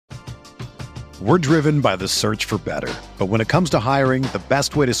We're driven by the search for better. But when it comes to hiring, the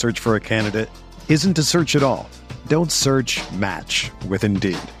best way to search for a candidate isn't to search at all. Don't search, match with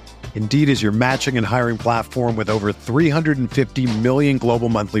Indeed. Indeed is your matching and hiring platform with over 350 million global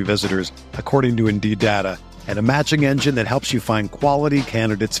monthly visitors, according to Indeed data, and a matching engine that helps you find quality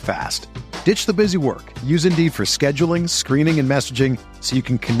candidates fast. Ditch the busy work. Use Indeed for scheduling, screening, and messaging so you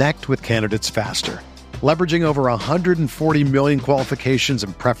can connect with candidates faster. Leveraging over 140 million qualifications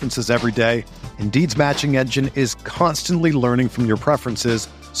and preferences every day, Indeed's matching engine is constantly learning from your preferences,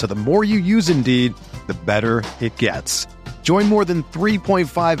 so the more you use Indeed, the better it gets. Join more than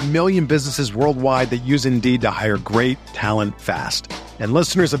 3.5 million businesses worldwide that use Indeed to hire great talent fast. And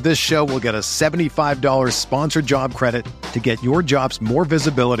listeners of this show will get a $75 sponsored job credit to get your jobs more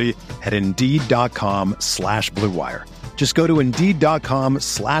visibility at Indeed.com/Blue Wire. Just go to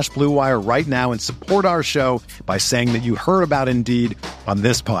Indeed.com/Blue Wire right now and support our show by saying that you heard about Indeed on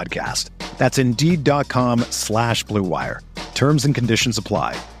this podcast. That's Indeed.com/Blue Wire. Terms and conditions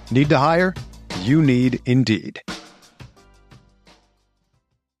apply. Need to hire? You need Indeed.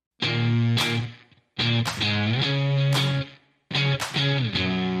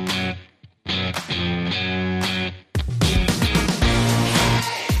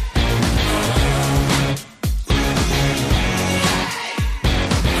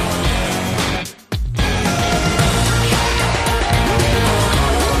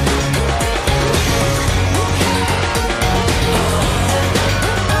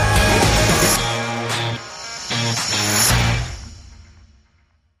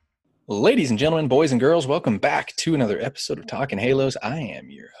 Ladies and gentlemen, boys and girls, welcome back to another episode of Talking Halos. I am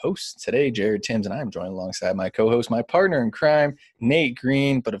your host today, Jared Timms, and I'm joined alongside my co-host, my partner in crime, Nate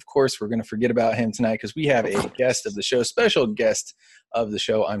Green. But of course, we're going to forget about him tonight because we have a guest of the show, special guest of the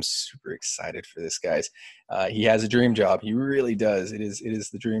show. I'm super excited for this, guys. He has a dream job. He really does. It is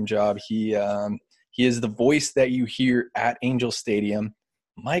the dream job. He is the voice that you hear at Angel Stadium.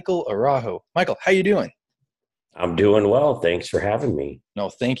 Michael Araujo. Michael, how you doing? I'm doing well. Thanks for having me. No,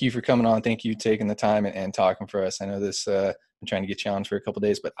 thank you for coming on. Thank you for taking the time and talking for us. I know this, I'm trying to get you on for a couple of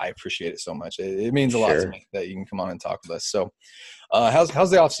days, but I appreciate it so much. It means a lot to me that you can come on and talk with us. So how's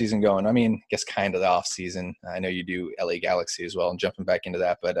the off season going? I mean, I guess kind of the off season. I know you do LA Galaxy as well and jumping back into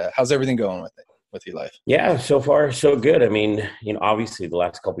that, but how's everything going with your life? Yeah, so far so good. I mean, obviously the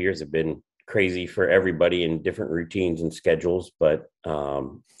last couple of years have been crazy for everybody in different routines and schedules, but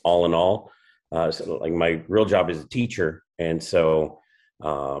all in all, so like my real job is a teacher. And so,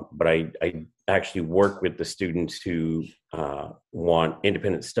 but I actually work with the students who want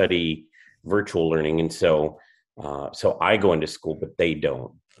independent study, virtual learning. And so I go into school, but they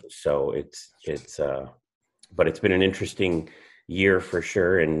don't. So but it's been an interesting year for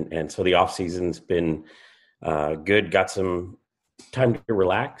sure. And so the off season's been good, got some time to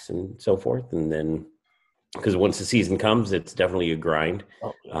relax and so forth. And then, because once the season comes, it's definitely a grind.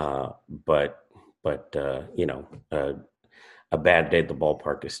 But a bad day at the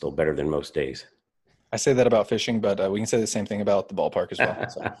ballpark is still better than most days. I say that about fishing, but we can say the same thing about the ballpark as well.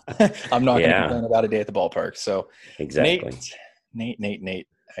 So I'm not going to complain about a day at the ballpark. So exactly. Nate,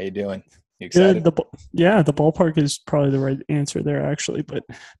 how you doing? You excited? The ballpark is probably the right answer there, actually. But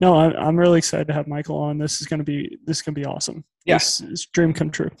no, I'm really excited to have Michael on. This is going to be awesome. Yeah. This is dream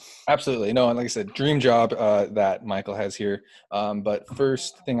come true. Absolutely. No, and like I said, dream job that Michael has here. But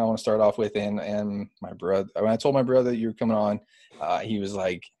first thing I want to start off with, and my brother, when I told my brother that you were coming on, he was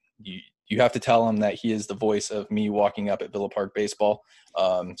like, you have to tell him that he is the voice of me walking up at Villa Park baseball.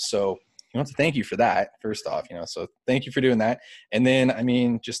 So I want to thank you for that, first off, so thank you for doing that. And then, I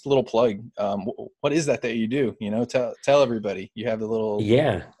mean, just a little plug. What is that you do? Tell everybody. You have the little.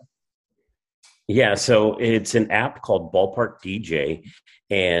 Yeah. So it's an app called Ballpark DJ.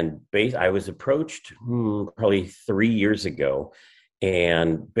 And I was approached probably 3 years ago.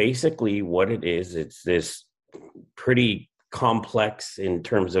 And basically what it is, it's this pretty complex in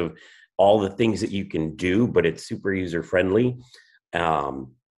terms of all the things that you can do, but it's super user friendly.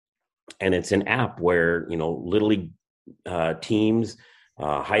 And it's an app where, Little League teams,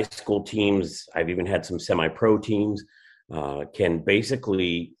 high school teams, I've even had some semi-pro teams, can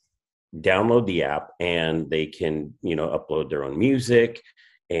basically download the app and they can, upload their own music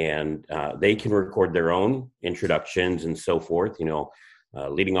and they can record their own introductions and so forth,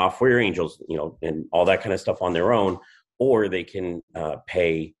 leading off for your Angels, and all that kind of stuff on their own, or they can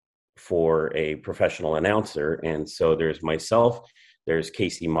pay for a professional announcer. And so there's myself. There's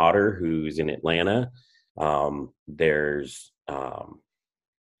Casey Motter, who's in Atlanta. There's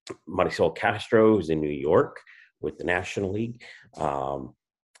Marisol Castro, who's in New York with the National League.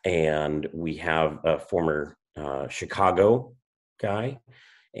 And we have a former Chicago guy.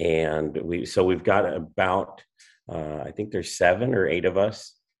 And we've got about, I think there's 7 or 8 of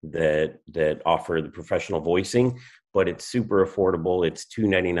us that offer the professional voicing, but it's super affordable. It's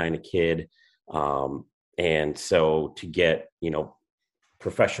 $2.99 a kid. And so to get,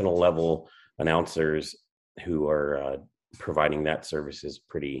 professional level announcers who are providing that service is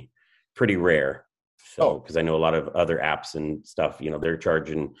pretty rare. So, because I know a lot of other apps and stuff, they're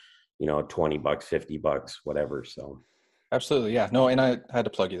charging, $20, $50, whatever. So. Absolutely, yeah. No, and I had to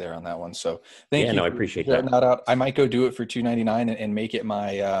plug you there on that one. So thank you. No, I for appreciate shouting that. out. I might go do it for $2.99 and make it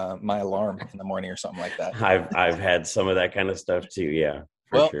my my alarm in the morning or something like that. I've had some of that kind of stuff too. Yeah,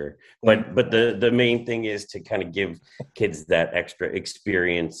 for sure. Thank But the main thing is to kind of give kids that extra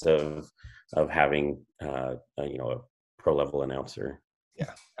experience of having a pro level announcer.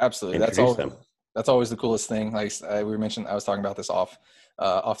 Yeah, absolutely. That's always the coolest thing. Like we mentioned, I was talking about this off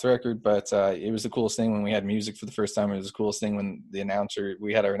the record, but it was the coolest thing when we had music for the first time. It was the coolest thing when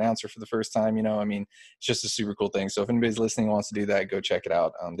we had our announcer for the first time. It's just a super cool thing. So if anybody's listening and wants to do that, go check it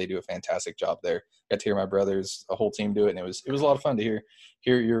out. They do a fantastic job there. Got to hear my brothers, a whole team do it, and it was a lot of fun to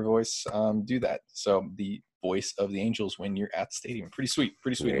hear your voice do that. So the voice of the Angels when you're at the stadium, pretty sweet.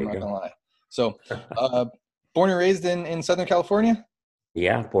 I'm not gonna lie. So, born and raised in Southern California.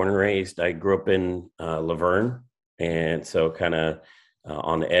 Yeah, born and raised. I grew up in Laverne, and so kind of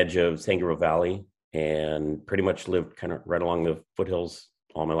on the edge of San Gabriel Valley, and pretty much lived kind of right along the foothills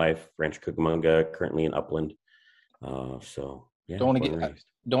all my life. Rancho Cucamonga, currently in Upland. So yeah, don't want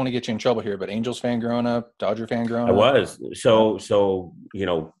to get you in trouble here, but Angels fan growing up, Dodger fan growing up. I was. So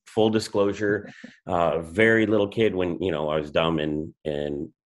full disclosure, very little kid when I was dumb and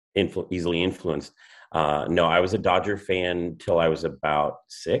easily influenced. No, I was a Dodger fan till I was about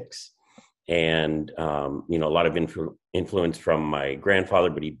 6, and a lot of influence from my grandfather,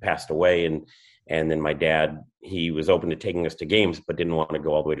 but he passed away, and then my dad, he was open to taking us to games, but didn't want to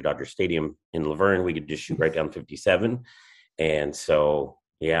go all the way to Dodger Stadium in Laverne. We could just shoot right down 57, and so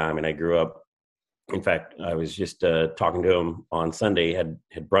I grew up. In fact, I was just talking to him on Sunday, had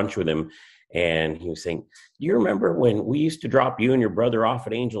brunch with him, and he was saying, "Do you remember when we used to drop you and your brother off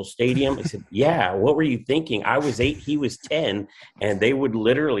at Angel Stadium?" I said, "Yeah, what were you thinking? I was 8, he was 10, and they would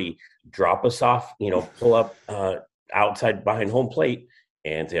literally drop us off, pull up outside behind home plate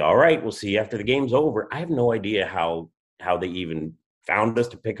and say, 'All right, we'll see you after the game's over.'" I have no idea how they even found us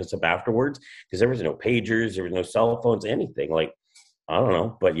to pick us up afterwards, because there was no pagers, there was no cell phones, anything. Like, I don't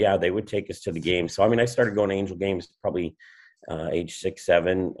know, but yeah, they would take us to the game. So, I started going to Angel games probably age 6,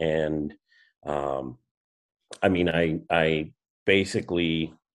 7. And I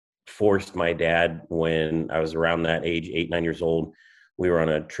basically forced my dad when I was around that age, 8, 9 years old. We were on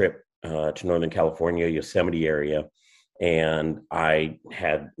a trip to Northern California, Yosemite area. And I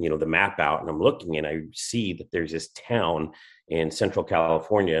had, the map out, and I'm looking, and I see that there's this town in Central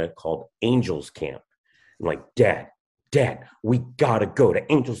California called Angels Camp. I'm like, Dad, we gotta go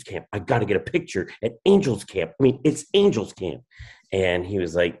to Angels Camp. I gotta get a picture at Angels Camp. It's Angels Camp. And he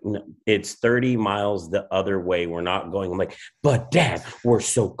was like, "No, it's 30 miles the other way. We're not going." I'm like, "But Dad, we're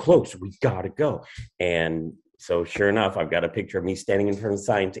so close. We gotta go." And so sure enough, I've got a picture of me standing in front of the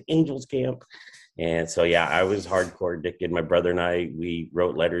sign to Angels Camp. And so, yeah, I was hardcore addicted. My brother and I, we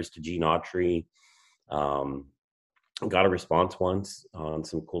wrote letters to Gene Autry. Got a response once on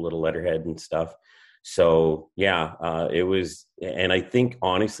some cool little letterhead and stuff. So yeah, it was, and I think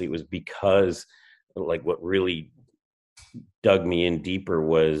honestly it was because like what really dug me in deeper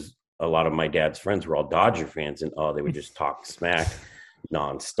was a lot of my dad's friends were all Dodger fans, and they would just talk smack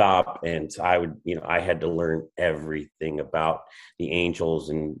nonstop. And so I had to learn everything about the Angels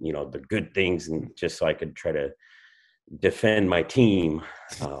and, the good things, and just so I could try to defend my team.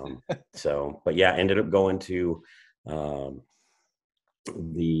 But yeah, ended up going to,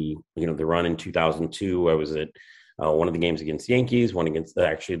 the run in 2002. I was at one of the games against the Yankees, one against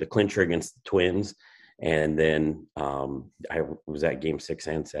the clincher against the Twins, and then I was at game 6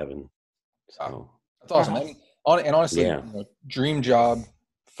 and 7. So that's awesome. And honestly, yeah. Dream job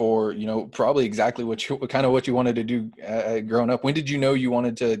for probably exactly what you wanted to do growing up. When did you know you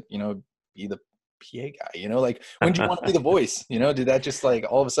wanted to be the PA guy? Like when did you want to be the voice? Did that just like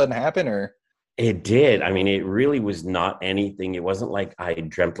all of a sudden happen, or? It did. It really was not anything. It wasn't like I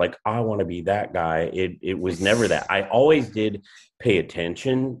dreamt like I want to be that guy. It was never that. I always did pay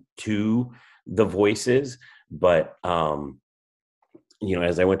attention to the voices, but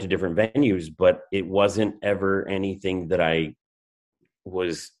as I went to different venues, but it wasn't ever anything that I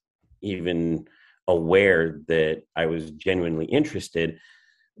was even aware that I was genuinely interested.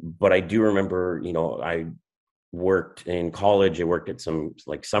 But I do remember, I worked in college. I worked at some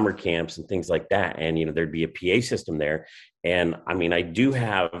like summer camps and things like that. And, there'd be a PA system there. And I mean, I do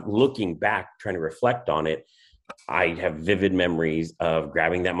have, looking back, trying to reflect on it, I have vivid memories of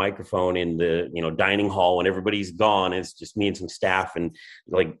grabbing that microphone in the, dining hall when everybody's gone. It's just me and some staff, and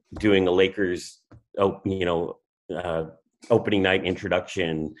like doing a Lakers, opening night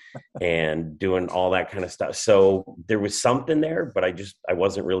introduction and doing all that kind of stuff. So there was something there, but I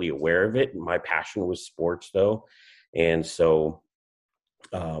wasn't really aware of it. My passion was sports though. And so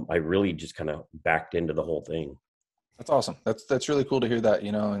I really just kind of backed into the whole thing. That's awesome. That's really cool to hear that,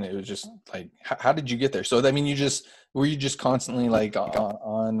 and it was just like, how did you get there? So, I mean, were you just constantly like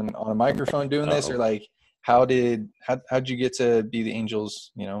on a microphone doing this, or like, how'd you get to be the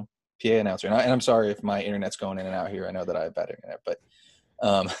Angels, PA announcer? And I'm sorry if my internet's going in and out here. I know that I have bad internet, but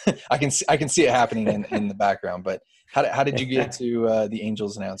I can see it happening in the background. But how did you get to the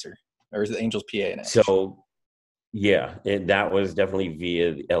Angels announcer, or is it the Angels PA announcer? So, yeah, that was definitely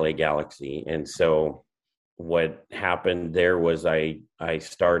via the LA Galaxy. And so what happened there was I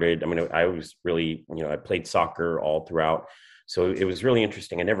started, I was really, I played soccer all throughout. So it was really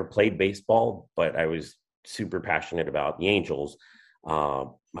interesting. I never played baseball, but I was super passionate about the Angels.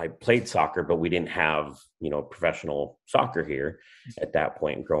 I played soccer, but we didn't have, professional soccer here at that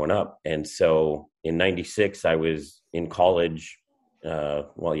point growing up. And so in 96, I was in college.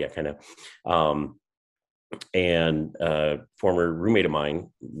 And a former roommate of mine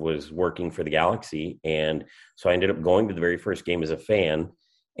was working for the Galaxy. And so I ended up going to the very first game as a fan,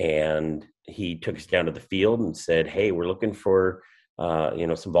 and he took us down to the field and said, "Hey, we're looking for,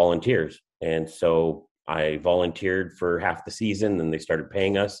 some volunteers." And so I volunteered for half the season, and they started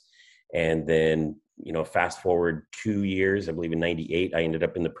paying us. And then, fast forward 2 years, I believe in 98, I ended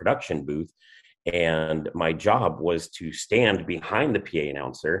up in the production booth, and my job was to stand behind the PA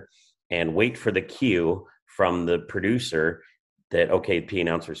announcer and wait for the cue from the producer that, okay, the PA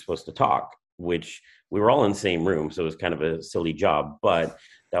announcer is supposed to talk, which we were all in the same room. So it was kind of a silly job, but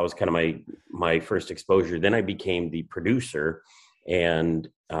that was kind of my first exposure. Then I became the producer. And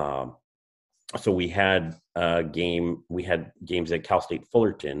so we had games at Cal State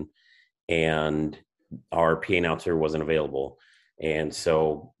Fullerton, and our PA announcer wasn't available. And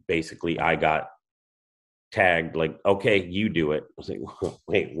so basically I got tagged, like, "Okay, you do it." I was like,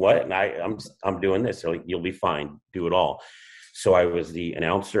 "Wait, what?" And I'm doing this. So like, "You'll be fine. Do it all." So I was the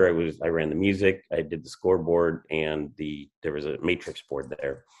announcer. I ran the music. I did the scoreboard, and there was a matrix board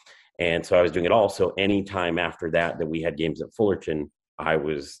there. And so I was doing it all. So anytime after that we had games at Fullerton, I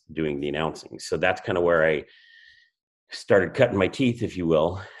was doing the announcing. So that's kind of where I started cutting my teeth, if you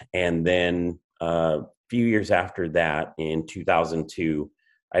will. And then a few years after that, in 2002,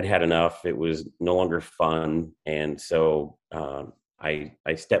 I'd had enough. It was no longer fun. And so I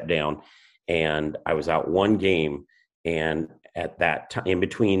stepped down, and I was out one game. And at that time, in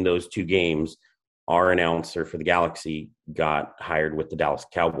between those two games, our announcer for the Galaxy got hired with the Dallas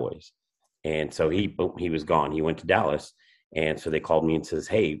Cowboys. And so he was gone. He went to Dallas. And so they called me and says,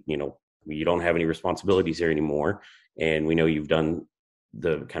 "Hey, you don't have any responsibilities here anymore. And we know you've done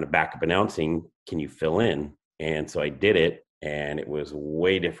the kind of backup announcing. Can you fill in?" And so I did it. And it was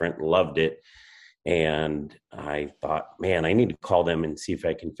way different. Loved it. And I thought, man, I need to call them and see if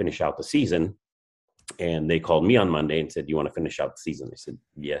I can finish out the season. And they called me on Monday and said, "Do you want to finish out the season?" I said,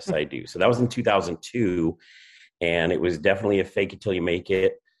 "Yes, I do." So that was in 2002. And it was definitely a fake it till you make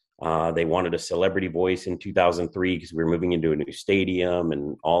it. They wanted a celebrity voice in 2003 because we were moving into a new stadium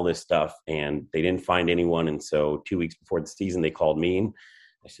and all this stuff. And they didn't find anyone. And so 2 weeks before the season, they called me. And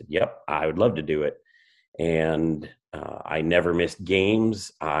I said, "Yep, I would love to do it." And I never missed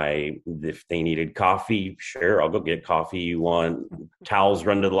games. If they needed coffee, sure, I'll go get coffee. You want towels,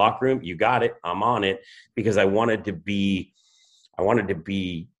 run to the locker room? You got it. I'm on it, because I wanted to be,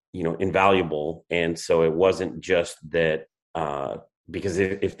 invaluable. And so it wasn't just that, because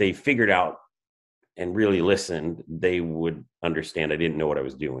if they figured out and really listened, they would understand I didn't know what I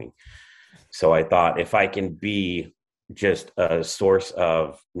was doing. So I thought, if I can be just a source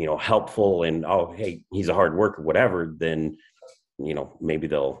of, helpful and, "Oh, hey, he's a hard worker," whatever, then, maybe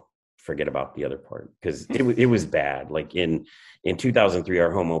they'll forget about the other part. Because it was bad. Like in 2003,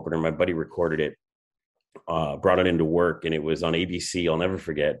 our home opener, my buddy recorded it, brought it into work, and it was on ABC. I'll never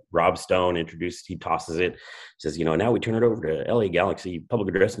forget. Rob Stone introduced, he tosses it, says, "Now we turn it over to LA Galaxy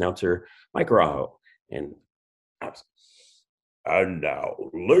public address announcer Mike Araujo." And I was, "And now,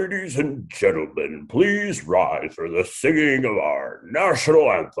 ladies and gentlemen, please rise for the singing of our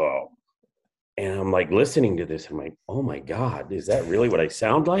national anthem." And I'm like listening to this. I'm like, "Oh my God, is that really what I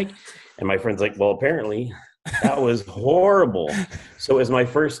sound like?" And my friend's like, "Well, apparently That was horrible. So it was my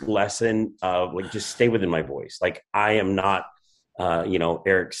first lesson of like, just stay within my voice. Like, I am not,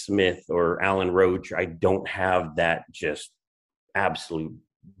 Eric Smith or Alan Roach. I don't have that just absolute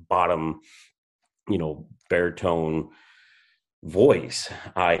bottom, baritone voice.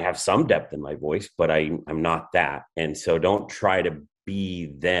 I have some depth in my voice, but I'm not that. And so don't try to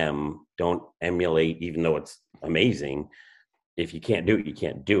be them. Don't emulate, even though it's amazing. If you can't do it, you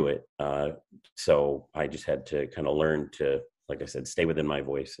can't do it. So I just had to kind of learn to, like I said, stay within my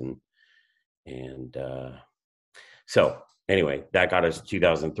voice. And so anyway, that got us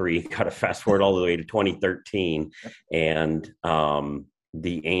 2003, got to fast forward all the way to 2013. And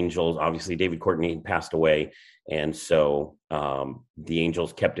the Angels, obviously David Courtney passed away. And so the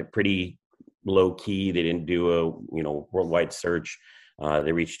Angels kept it pretty low key. They didn't do a, worldwide search.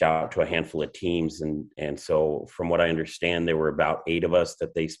 They reached out to a handful of teams. And so from what I understand, there were about 8 of us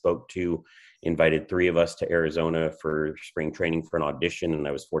that they spoke to, invited 3 of us to Arizona for spring training for an audition. And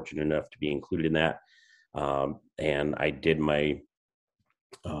I was fortunate enough to be included in that. And I did my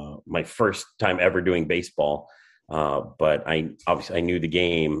first time ever doing baseball. But I knew the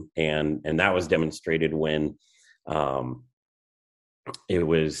game, and that was demonstrated when I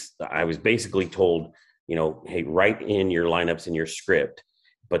was basically told, hey, write in your lineups in your script,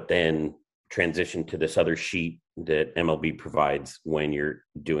 but then transition to this other sheet that MLB provides when you're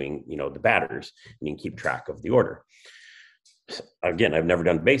doing, the batters, and you can keep track of the order. Again, I've never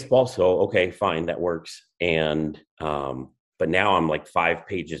done baseball, so okay, fine, that works. And but now I'm like 5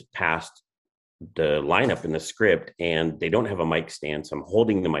 pages past the lineup in the script, and they don't have a mic stand, so I'm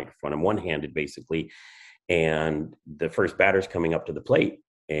holding the microphone. I'm one-handed basically, and the first batter's coming up to the plate,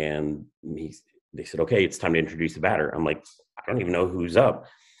 and they said, okay, it's time to introduce the batter. I'm like, I don't even know who's up,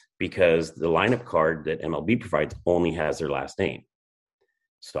 because the lineup card that MLB provides only has their last name,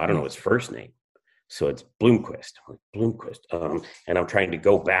 so I don't know his first name. So it's Bloomquist. I'm like, Bloomquist. And I'm trying to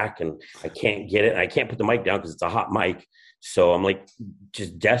go back, and I can't get it. I can't put the mic down because it's a hot mic. So I'm like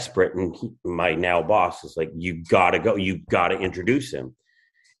just desperate. And my now boss is like, you got to go. You got to introduce him.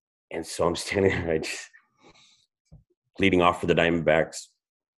 And so I'm standing there, leading off for the Diamondbacks,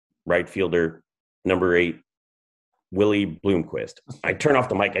 right fielder, number 8, Willie Bloomquist. I turn off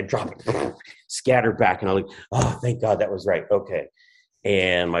the mic. I drop it, scatter back. And I'm like, oh, thank God that was right. Okay.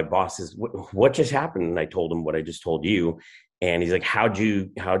 And my boss says, what just happened? And I told him what I just told you. And he's like, how'd you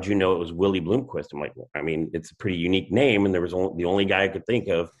know it was Willie Bloomquist? I'm like, well, I mean, it's a pretty unique name. And there was the only guy I could think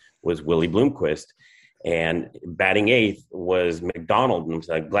of was Willie Bloomquist. And batting 8th was McDonald. And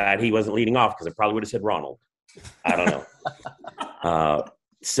I'm glad he wasn't leading off, because I probably would have said Ronald. I don't know.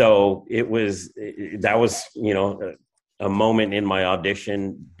 So that was, a moment in my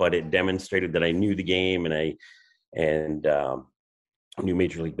audition, but it demonstrated that I knew the game, and I knew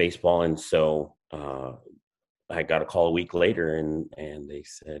Major League Baseball. And so I got a call a week later, and they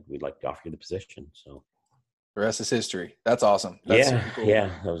said, we'd like to offer you the position. So the rest is history. That's awesome. That's cool. Yeah.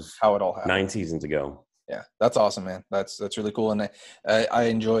 That was how it all happened 9 seasons ago. Yeah, that's awesome, man. That's really cool. And I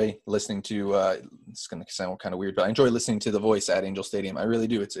enjoy listening to, it's going to sound kind of weird, but I enjoy listening to the voice at Angel Stadium. I really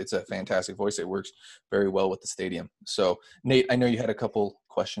do. It's a fantastic voice. It works very well with the stadium. So Nate, I know you had a couple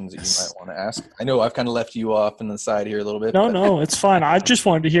questions that you might want to ask. I know I've kind of left you off on the side here a little bit. No, it's fine. I just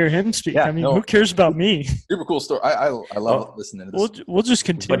wanted to hear him speak. Yeah, who cares about me? Super cool story. I love listening to this. We'll just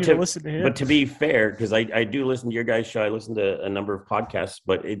continue to listen to him. But to be fair, because I do listen to your guys' show, I listen to a number of podcasts,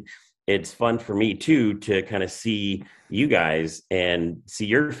 but it's fun for me too to kind of see you guys and see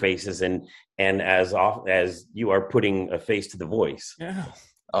your faces, and as often as you are putting a face to the voice. Yeah.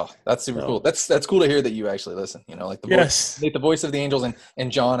 Oh, that's super cool. That's cool to hear that you actually listen. Like the voice, the voice of the Angels,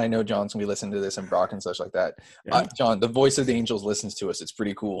 and John. I know John's gonna be listening to this, and Brock and such like that. Yeah. John, the voice of the Angels listens to us. It's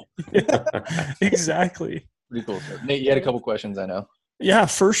pretty cool. Yeah, exactly. Pretty cool. So, Nate, you had a couple questions, I know. Yeah,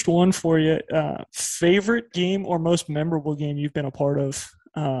 first one for you. Favorite game or most memorable game you've been a part of,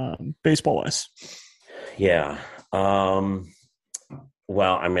 baseball-wise? Yeah.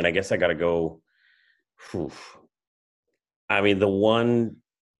 Well, I mean, I guess I got to go. I mean, the one,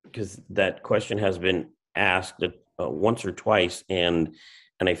 because that question has been asked once or twice, and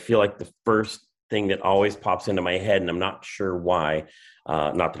I feel like the first thing that always pops into my head, and I'm not sure why,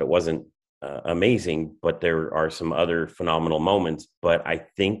 not that it wasn't amazing, but there are some other phenomenal moments, but I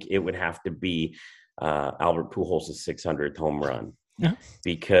think it would have to be Albert Pujols' 600th home run. Yeah.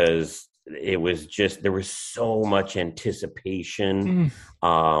 Because it was just, there was so much anticipation.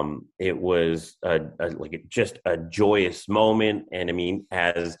 It was just a joyous moment. And I mean,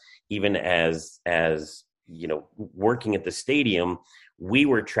 as working at the stadium, we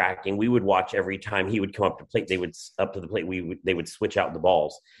were tracking, we would watch every time he would come up to plate, they would switch out the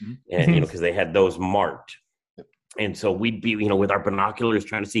balls, and because they had those marked. And so we'd be, with our binoculars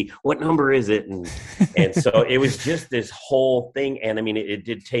trying to see what number is it. And so it was just this whole thing. And I mean, it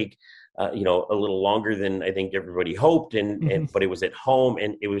did take, a little longer than I think everybody hoped. But it was at home,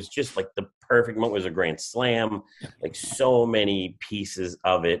 and it was just like the perfect moment. It was a grand slam, like so many pieces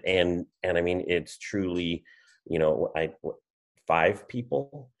of it. And I mean, it's truly, 5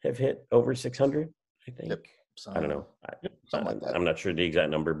 people have hit over 600, I think. Yep. I don't know. Something like that. I'm not sure the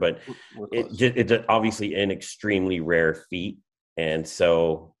exact number, but it's it's obviously an extremely rare feat. And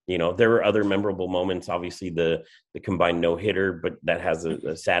so, there were other memorable moments, obviously the combined no-hitter, but that has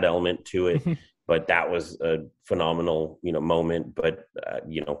a sad element to it. But that was a phenomenal, moment. But,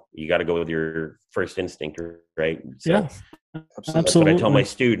 you got to go with your first instinct, right? So yeah, absolutely. That's what I tell my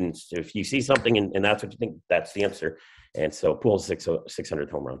students. If you see something and that's what you think, that's the answer. And so Pujols' 600th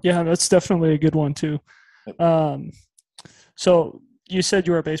home run. Yeah, that's definitely a good one too. So you said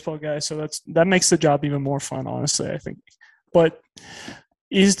you were a baseball guy, so that makes the job even more fun, honestly, I think. But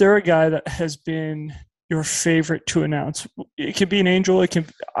is there a guy that has been your favorite to announce? It could be an Angel.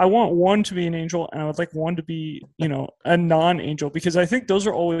 I want one to be an Angel, and I would like one to be, a non-Angel, because I think those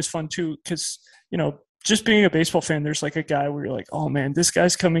are always fun too. Because just being a baseball fan, there's like a guy where you're like, oh man, this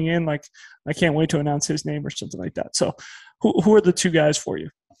guy's coming in. Like, I can't wait to announce his name or something like that. So, who are the 2 guys for you?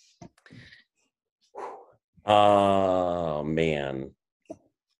 Oh man.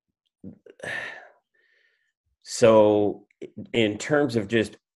 So in terms of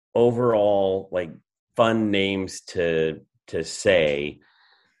just overall like fun names to say,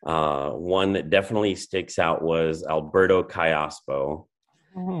 one that definitely sticks out was Alberto Callaspo.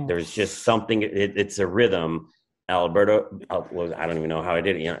 Oh. There's just something, it's a rhythm. I don't even know how I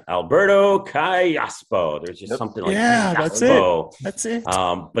did it. Alberto Callaspo. There's just something like Callaspo. That's it.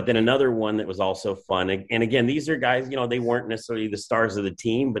 But then another one that was also fun. And again, these are guys, they weren't necessarily the stars of the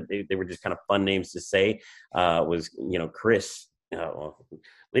team, but they were just kind of fun names to say. Was Chris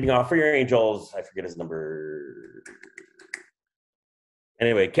leading off for your Angels. I forget his number.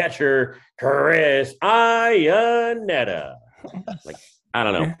 Anyway, catcher Chris Iannetta. Like, I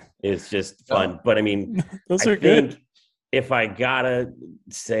don't know. It's just fun. But I mean, those are good. If I gotta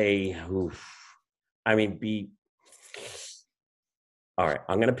say, all right,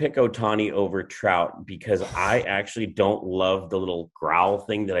 I'm going to pick Ohtani over Trout because I actually don't love the little growl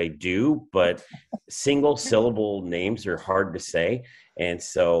thing that I do, but single syllable names are hard to say. And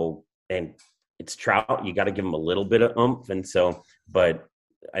it's Trout. You got to give him a little bit of oomph. And so, but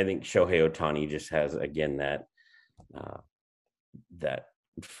I think Shohei Ohtani just has, again, that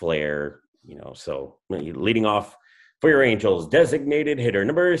flair, so leading off for your Angels, designated hitter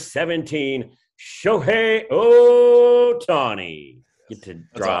number 17, Shohei Ohtani. Get to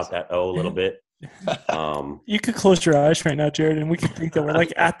draw out that O a little bit. You could close your eyes right now, Jared, and we could think that we're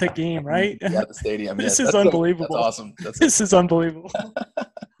like at the game, right? Yeah, at the stadium. This is unbelievable. That's awesome. This is unbelievable.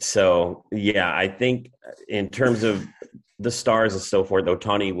 So, yeah, I think in terms of the stars and so forth,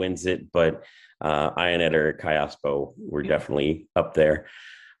 Ohtani wins it, but Iannetta or Callaspo were definitely up there.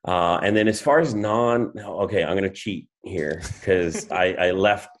 And then as far as I'm going to cheat here because I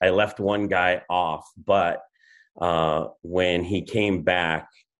left one guy off, but when he came back,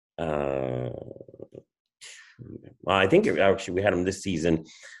 I think we had him this season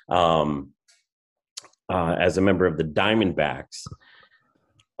as a member of the Diamondbacks.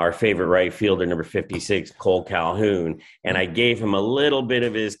 Our favorite right fielder, number 56, Cole Calhoun, and I gave him a little bit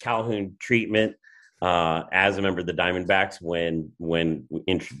of his Calhoun treatment as a member of the Diamondbacks when we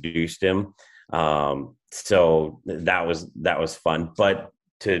introduced him. So that was fun. But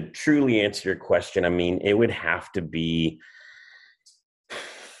to truly answer your question, I mean, it would have to be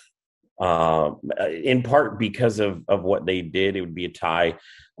in part because of what they did. It would be a tie.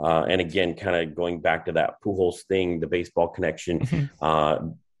 And again, kind of going back to that Pujols thing, the baseball connection,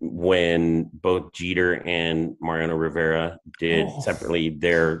 when both Jeter and Mariano Rivera did separately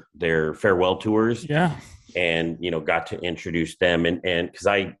their farewell tours. Yeah. And, got to introduce them. And because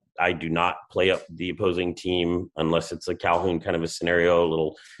I do not play up the opposing team unless it's a Calhoun kind of a scenario, a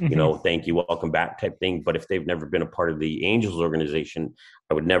little, thank you, welcome back type thing. But if they've never been a part of the Angels organization,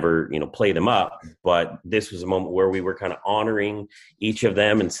 I would never, play them up. But this was a moment where we were kind of honoring each of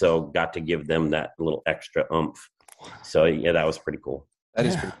them. And so got to give them that little extra oomph. So, yeah, that was pretty cool. That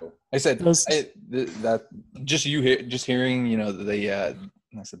is pretty cool. I said that just hearing,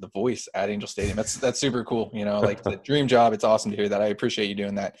 the voice at Angel Stadium. That's super cool. Like the dream job. It's awesome to hear that. I appreciate you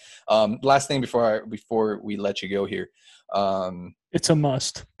doing that. Last thing before we let you go here. It's a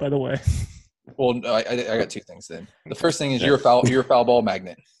must, by the way. Well, I got two things then. The first thing is you're a foul ball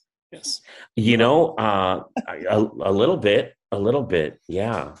magnet. Yes. You know, a little bit.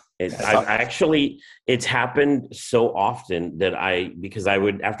 Yeah. It's happened so often that because I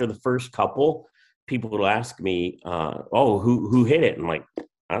would, after the first couple, people would ask me, who hit it? And I'm like,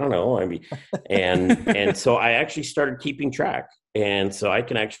 I don't know. I mean, and so I actually started keeping track. And so I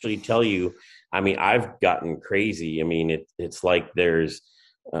can actually tell you, I mean, I've gotten crazy. I mean, it's like there's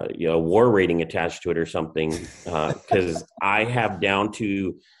a war rating attached to it or something, because I have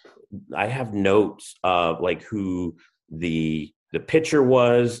notes of like who the pitcher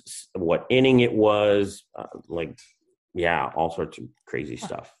was, what inning it was, all sorts of crazy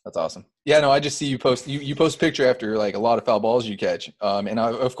stuff. That's awesome. Yeah, no, I just see you post a picture after like a lot of foul balls you catch. And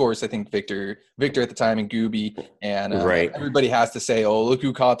of course, I think Victor at the time and Gooby and right. Everybody has to say, "Oh, look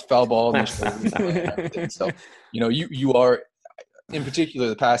who caught the foul ball." So, you are, in particular,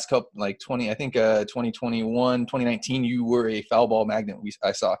 the past couple, like 2021, 2019, you were a foul ball magnet.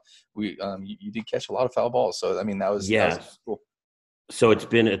 I saw you did catch a lot of foul balls. So, I mean, that was cool. So it's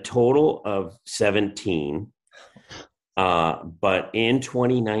been a total of 17. But in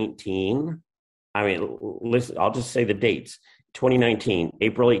 2019, I mean, listen, I'll just say the dates. 2019,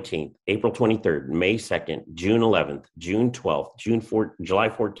 April 18th, April 23rd, May 2nd, June 11th, June 12th, July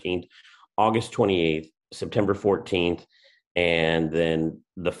 14th, August 28th, September 14th, and then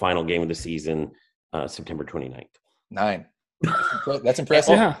the final game of the season, September 29th. 9. That's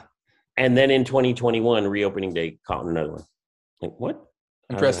impressive. Yeah. And then in 2021, reopening day, caught another one. Like, what?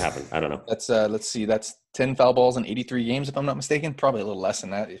 Impressive. How did that happen? I don't know. That's let's see. That's 10 foul balls in 83 games, if I'm not mistaken. Probably a little less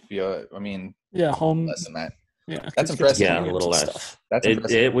than that. Home less than that. Yeah, that's impressive. Yeah, a little less. Stuff. That's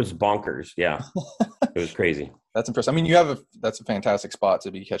impressive. It was bonkers. Yeah, it was crazy. That's impressive. I mean, that's a fantastic spot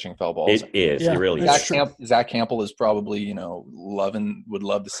to be catching foul balls. It is. Yeah, it really is. Zach Campbell is probably would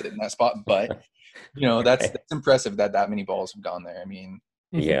love to sit in that spot, but that's impressive that many balls have gone there. I mean,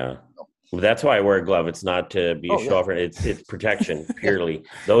 yeah. That's why I wear a glove. It's not to be a show off. It's protection purely.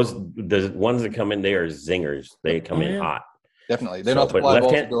 The ones that come in, they are zingers. They come in hot. Definitely. They're not the fly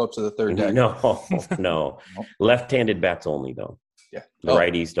balls that go up to the third deck. No. Left-handed bats only, though. Yeah. The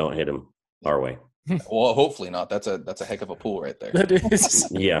righties don't hit them our way. Well, hopefully not. That's a heck of a pool right there. That is.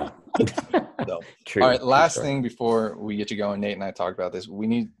 Yeah. So, true. All right. Last thing before we get you going, Nate and I talked about this.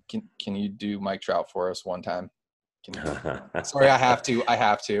 Can you do Mike Trout for us one time? Sorry, I have to.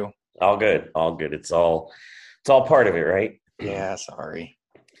 All good. It's all part of it, right? Yeah, sorry.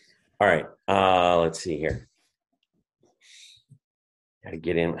 All right. Let's see here. Got to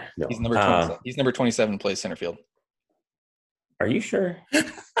get in. No. He's number 27. He's number 27, plays center field. Are you sure?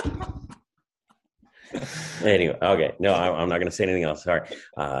 Anyway, okay. No, I'm not going to say anything else. Sorry.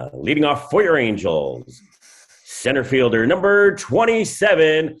 Leading off for your Angels, center fielder number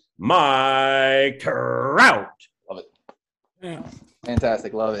 27, Mike Trout. Love it. Yeah.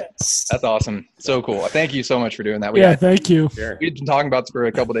 Fantastic. Love it. That's awesome. So cool. Thank you so much for doing that. Thank you. Sure. We've been talking about this for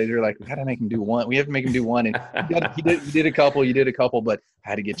a couple of days. We were like, we got to make him do one. We have to make him do one. And you did a couple. You did a couple, but I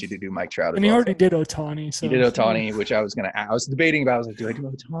had to get you to do Mike Trout. And he already did Ohtani. So. He did Ohtani, which I was debating about. I was like, do I do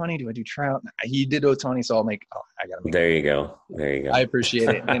Ohtani? Do I do Trout? He did Ohtani, so I got to make There you go. I appreciate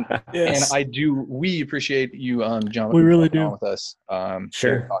it. And, yes. and we appreciate you, John. We really do. With us.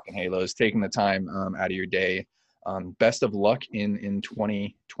 Sure. Talking Halos, taking the time out of your day. Best of luck in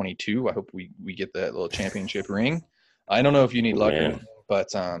 2022. I hope we get that little championship ring. I don't know if you need luck,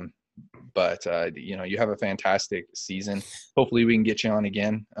 but you have a fantastic season. Hopefully we can get you on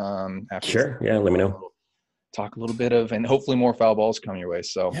again. After sure. Yeah. Let me know. Talk a little bit and hopefully more foul balls come your way.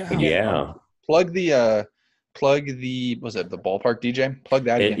 So yeah. Plug the was it the Ballpark DJ? Plug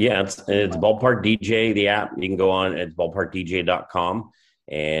that in. Yeah, it's Ballpark DJ, the app. You can go on at ballparkdj.com.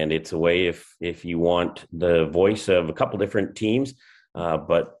 And it's a way if you want the voice of a couple different teams,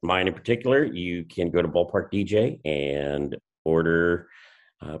 but mine in particular, you can go to Ballpark DJ and order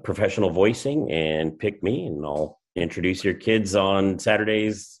professional voicing and pick me, and I'll introduce your kids on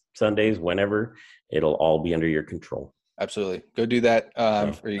Saturdays, Sundays, whenever. It'll all be under your control. Absolutely. Go do that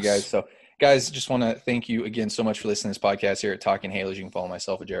for you guys. So, guys, just want to thank you again so much for listening to this podcast here at Talking Halos. You can follow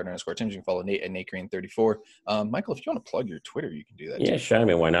myself at Jared_Timms. You can follow Nate at NateGreen34. Michael, if you want to plug your Twitter, you can do that. Yeah, sure. I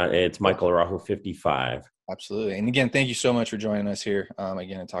mean, why not? It's Michael Araujo 55. Absolutely. And again, thank you so much for joining us here.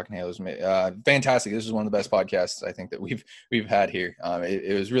 Again, at Talking Halos. Fantastic. This is one of the best podcasts I think that we've had here.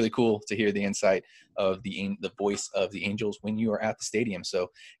 It was really cool to hear the insight of the voice of the Angels when you are at the stadium.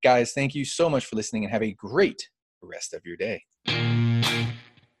 So, guys, thank you so much for listening and have a great rest of your day.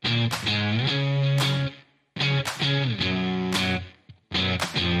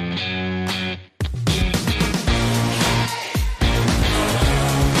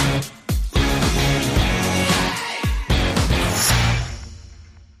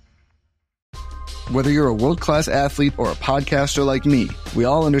 Whether you're a world-class athlete or a podcaster like me, we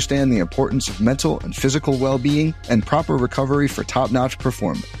all understand the importance of mental and physical well-being and proper recovery for top-notch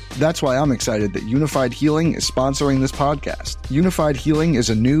performance. That's why I'm excited that Unified Healing is sponsoring this podcast. Unified Healing is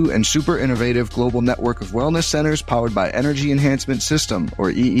a new and super innovative global network of wellness centers powered by Energy Enhancement System,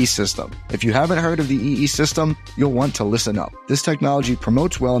 or EE System. If you haven't heard of the EE System, you'll want to listen up. This technology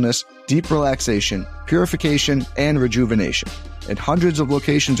promotes wellness, deep relaxation, purification, and rejuvenation. In hundreds of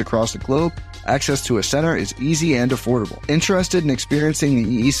locations across the globe, access to a center is easy and affordable. Interested in experiencing the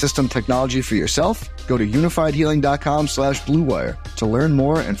EE System technology for yourself? Go to unifiedhealing.com/bluewire to learn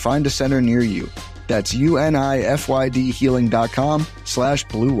more and find a center near you. That's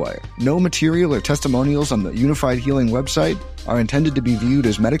unifydhealing.com/bluewire. No material or testimonials on the Unified Healing website are intended to be viewed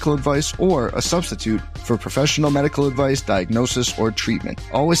as medical advice or a substitute for professional medical advice, diagnosis, or treatment.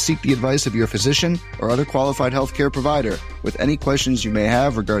 Always seek the advice of your physician or other qualified healthcare provider with any questions you may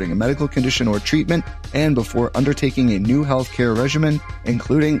have regarding a medical condition or treatment and before undertaking a new healthcare regimen,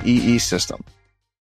 including EE System.